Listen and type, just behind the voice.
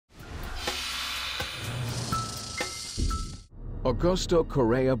Augusto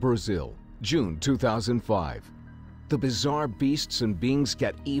Correa, Brazil, June 2005. The bizarre beasts and beings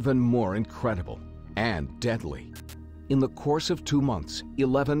get even more incredible and deadly. In the course of 2 months,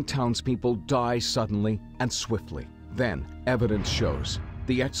 11 townspeople die suddenly and swiftly. Then, evidence shows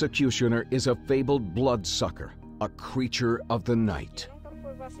the executioner is a fabled bloodsucker, a creature of the night.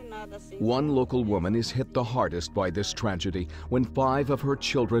 One local woman is hit the hardest by this tragedy when 5 of her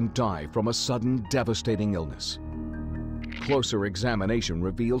children die from a sudden, devastating illness. Closer examination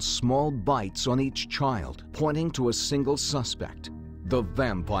reveals small bites on each child, pointing to a single suspect, the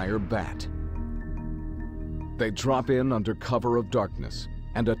vampire bat. They drop in under cover of darkness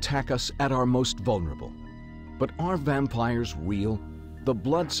and attack us at our most vulnerable. But are vampires real? The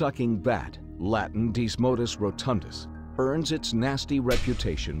blood-sucking bat, Latin Desmodus rotundus, earns its nasty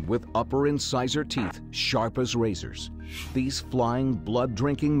reputation with upper incisor teeth sharp as razors. These flying,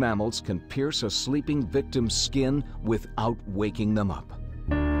 blood-drinking mammals can pierce a sleeping victim's skin without waking them up.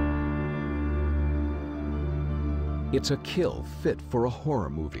 It's a kill fit for a horror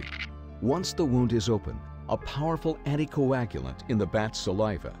movie. Once the wound is open, a powerful anticoagulant in the bat's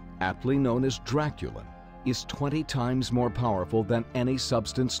saliva, aptly known as Draculin, is 20 times more powerful than any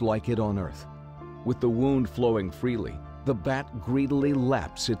substance like it on Earth. With the wound flowing freely, the bat greedily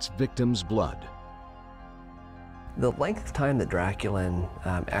laps its victim's blood. The length of time that Draculin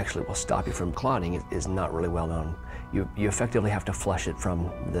actually will stop you from clotting is not really well known. You effectively have to flush it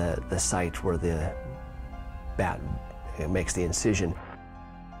from the site where the bat makes the incision.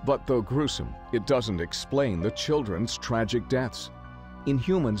 But though gruesome, it doesn't explain the children's tragic deaths. In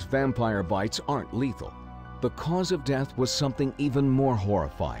humans, vampire bites aren't lethal. The cause of death was something even more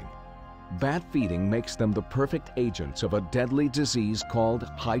horrifying. Bat feeding makes them the perfect agents of a deadly disease called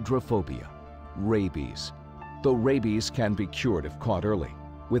hydrophobia, rabies. Though rabies can be cured if caught early,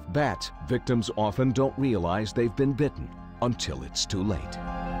 with bats, victims often don't realize they've been bitten until it's too late.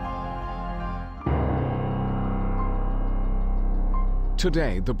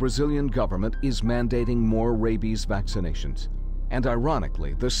 Today, the Brazilian government is mandating more rabies vaccinations. And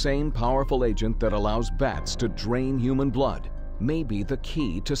ironically, the same powerful agent that allows bats to drain human blood may be the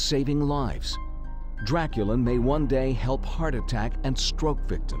key to saving lives. Draculin may one day help heart attack and stroke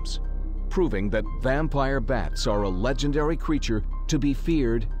victims, proving that vampire bats are a legendary creature to be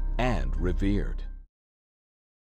feared and revered.